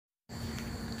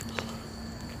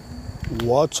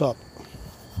What's up?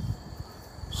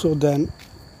 So then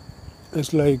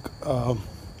it's like I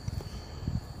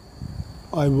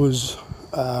was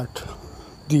at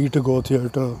the Tagore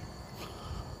theater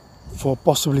for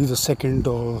possibly the second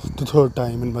or the third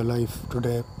time in my life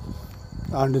today,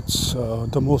 and it's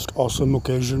the most awesome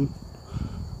occasion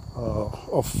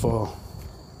of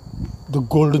the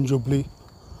golden jubilee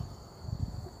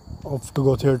of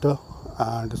Tagore theater,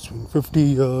 and it's been 50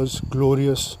 years,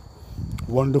 glorious,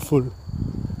 wonderful,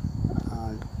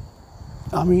 and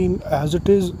I mean, as it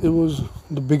is, it was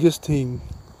the biggest thing,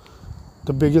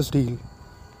 the biggest deal,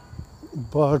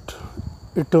 but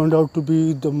it turned out to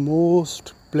be the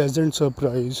most pleasant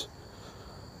surprise.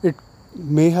 It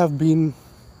may have been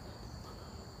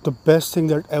the best thing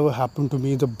that ever happened to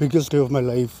me, the biggest day of my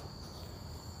life,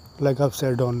 like I've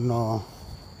said on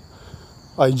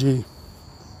IG,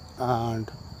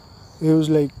 and it was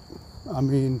like, I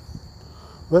mean,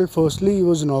 well, firstly, it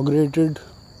was inaugurated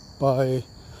by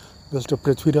Mr.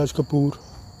 Prithviraj Kapoor,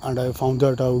 and I found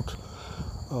that out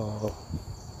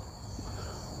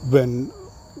when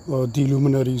the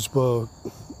luminaries were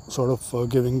sort of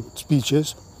giving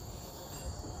speeches,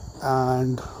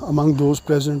 and among those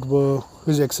present were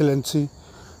His Excellency,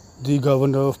 the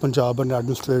Governor of Punjab and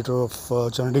Administrator of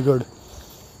Chandigarh,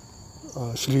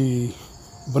 Shri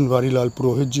Banwari Lal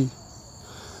Purohit ji.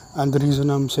 And the reason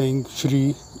I'm saying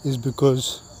Shri is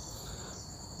because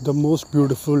the most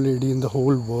beautiful lady in the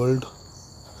whole world,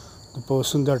 the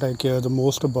person that I care the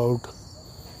most about,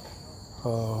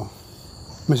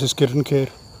 Mrs. Kirron Kher,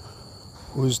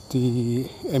 who is the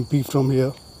MP from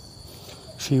here,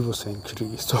 she was saying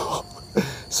Shri.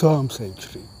 So I'm saying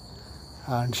Shri.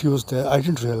 And she was there. I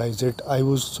didn't realize it. I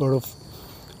was sort of,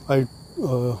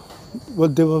 well,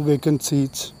 there were vacant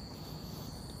seats,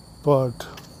 but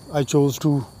I chose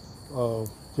to,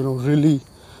 really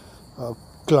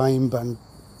climb and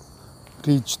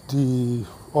reach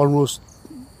almost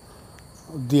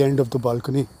the end of the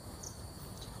balcony.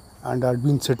 And I'd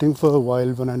been sitting for a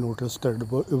while when I noticed that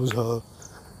it was her,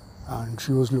 and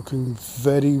she was looking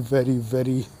very, very,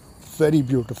 very, very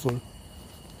beautiful.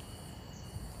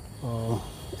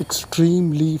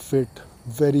 Extremely fit,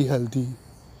 very healthy,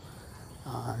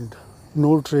 and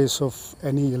no trace of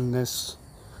any illness.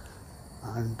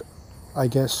 And I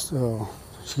guess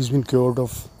she's been cured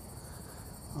of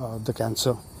the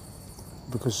cancer,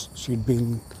 because she'd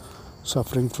been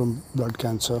suffering from blood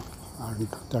cancer, and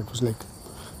that was like,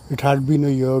 it had been a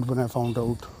year when I found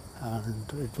out,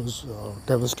 and it was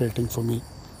devastating for me.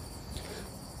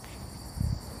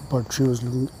 But she was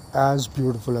looking as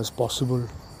beautiful as possible,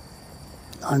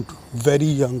 and very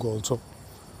young also.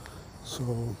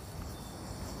 So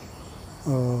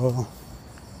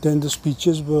then the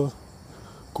speeches were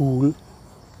cool,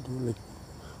 they were like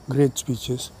great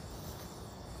speeches.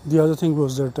 The other thing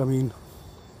was that, I mean,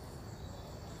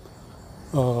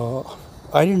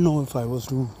 I didn't know if I was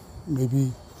to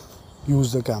maybe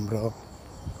use the camera,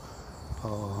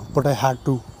 but I had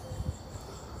to,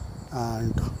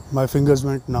 and my fingers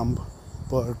went numb,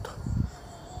 but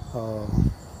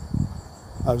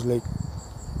I was like,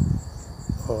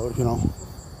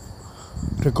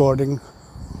 recording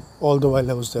all the while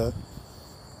I was there.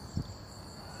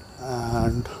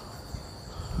 And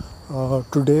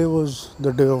today was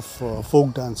the day of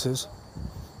folk dances,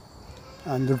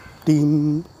 and the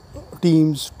team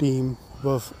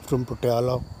were from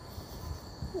Patiala,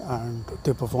 and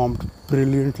they performed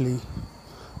brilliantly.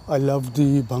 I loved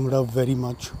the Bhangra very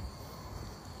much,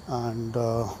 and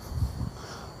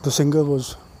the singer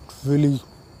was really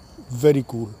very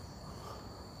cool,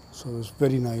 so it was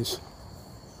very nice.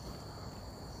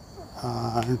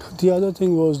 And the other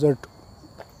thing was that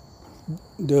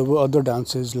there were other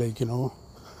dances, like,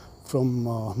 from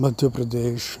Madhya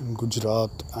Pradesh and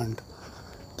Gujarat, and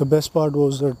the best part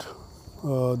was that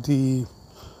the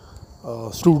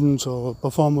students or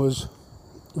performers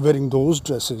wearing those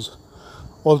dresses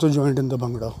also joined in the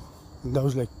Bhangra, and that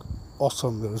was like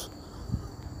awesome. There was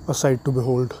a sight to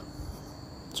behold,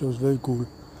 so it was very cool.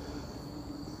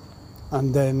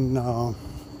 And then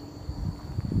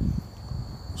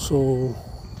so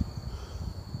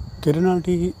Kirron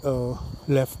aunty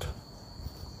left,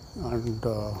 and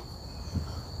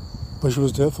but she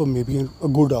was there for maybe a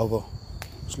good hour.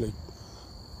 It's like,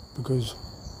 because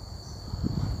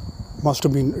must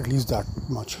have been at least that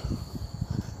much.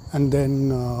 And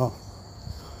then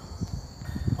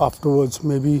afterwards,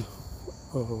 maybe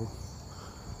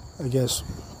I guess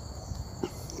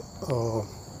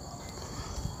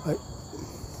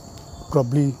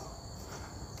probably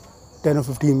 10 or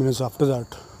 15 minutes after that,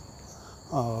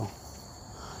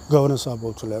 Governor Saab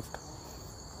also left,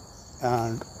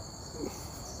 and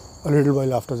a little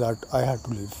while after that, I had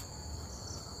to leave.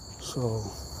 So,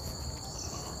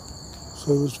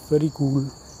 so it was very cool,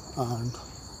 and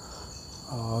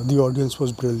the audience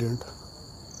was brilliant.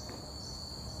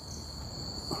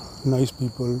 Nice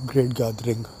people, great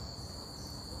gathering.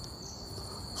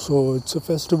 So it's a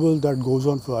festival that goes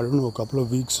on for, I don't know, a couple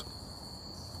of weeks.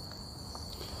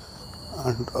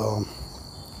 And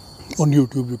on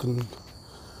YouTube you can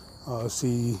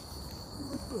see,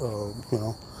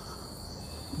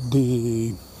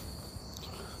 the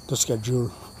schedule,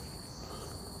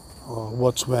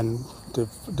 what's when.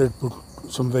 They put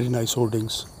some very nice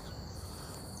hoardings,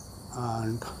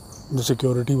 and the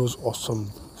security was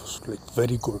awesome. It was like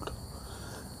very good.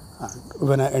 And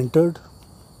when I entered,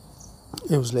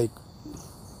 it was like,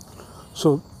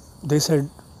 so they said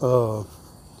to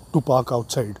park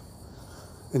outside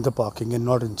in the parking and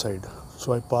not inside.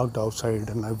 So I parked outside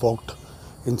and I walked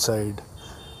inside,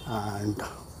 and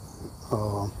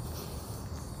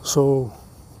so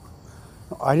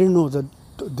I didn't know that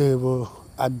they were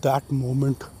at that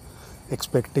moment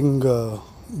expecting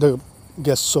the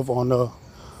guests of honor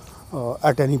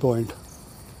at any point.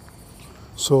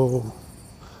 So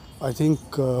I think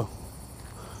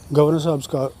Governor Saab's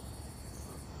car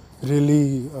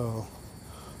really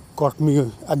caught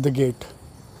me at the gate.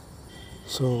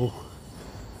 So,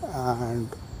 and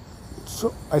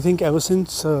so I think ever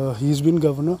since he's been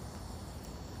governor,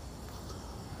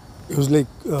 it was like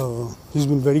he's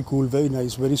been very cool, very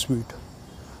nice, very sweet,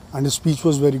 and his speech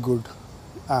was very good.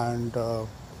 And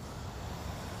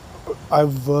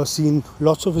I've seen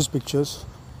lots of his pictures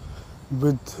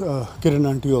with Kirron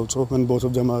auntie also, when both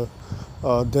of them are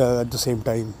there at the same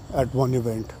time at one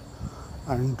event.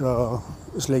 And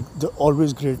it's like they're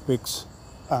always great pics,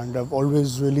 and I've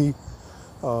always really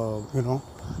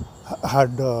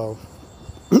had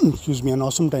excuse me, an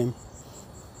awesome time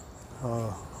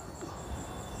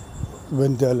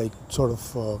when they're like sort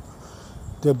of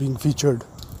they're being featured.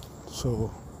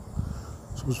 So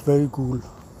it's very cool.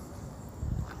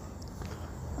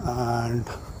 And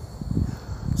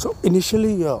so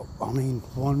initially,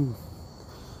 one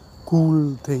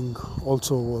cool thing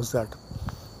also was that,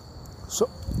 so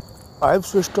I've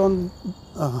switched on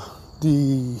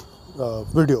the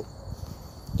video,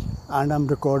 and I'm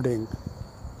recording,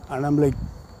 and I'm like,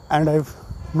 and I've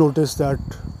noticed that,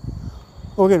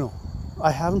 okay, no,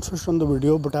 I haven't switched on the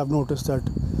video, but I've noticed that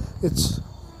it's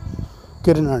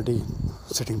Kirron auntie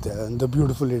sitting there, and the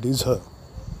beautiful lady is her.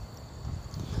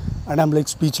 And I'm like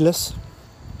speechless.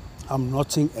 I'm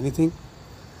not saying anything.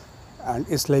 And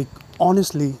it's like,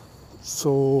 honestly,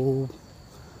 so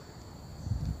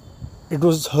it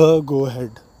was her go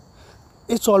ahead.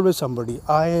 It's always somebody.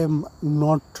 I am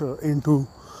not into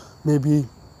maybe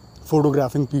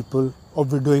photographing people or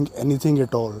videoing anything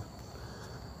at all.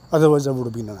 Otherwise, I would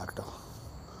have been an actor.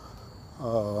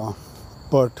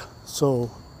 But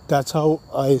so that's how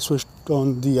I switched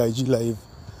on the IG Live,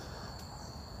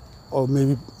 or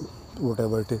maybe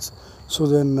whatever it is. So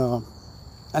then,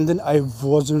 and then I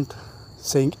wasn't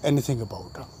saying anything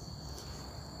about her.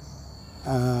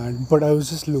 But I was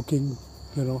just looking,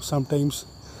 sometimes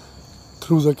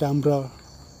through the camera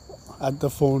at the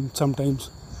phone, sometimes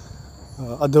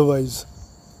otherwise.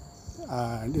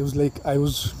 And it was like I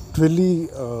was really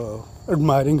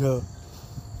admiring her.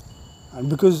 And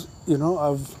because,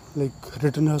 I've like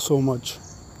written her so much,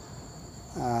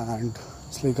 and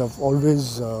it's like I've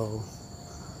always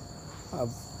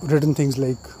I've written things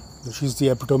like she's the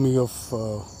epitome of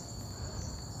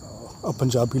a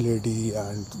Punjabi lady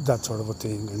and that sort of a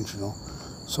thing, and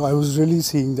so I was really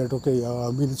seeing that, okay,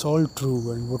 it's all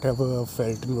true, and whatever I've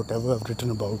felt and whatever I've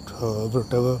written about her,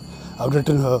 whatever I've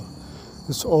written her,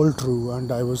 it's all true.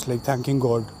 And I was like thanking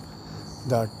God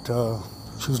that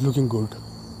she was looking good.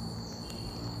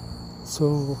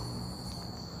 So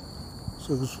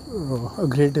it was a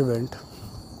great event,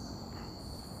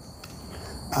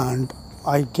 and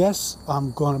I guess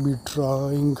I'm gonna be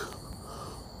trying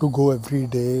to go every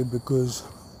day, because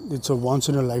it's a once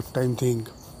in a lifetime thing.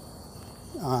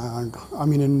 And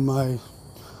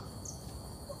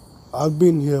I've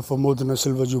been here for more than a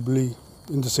silver jubilee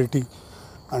in the city,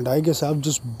 and I guess I've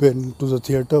just been to the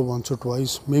theatre once or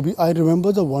twice. Maybe I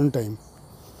remember the one time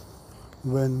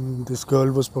when this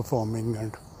girl was performing,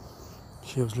 and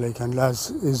she was like, and as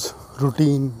is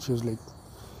routine, she was like,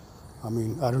 I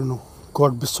don't know,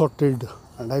 got besotted,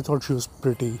 and I thought she was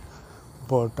pretty,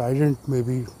 but I didn't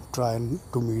maybe try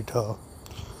to meet her.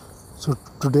 So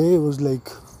today was like,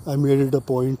 I made it a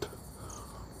point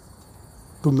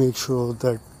to make sure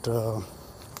that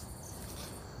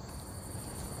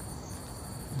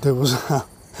there was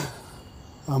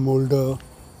I'm older.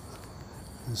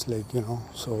 It's like,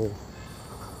 so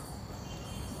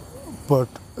but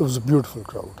it was a beautiful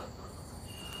crowd.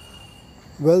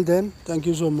 Well, then, thank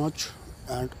you so much,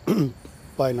 and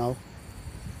bye now.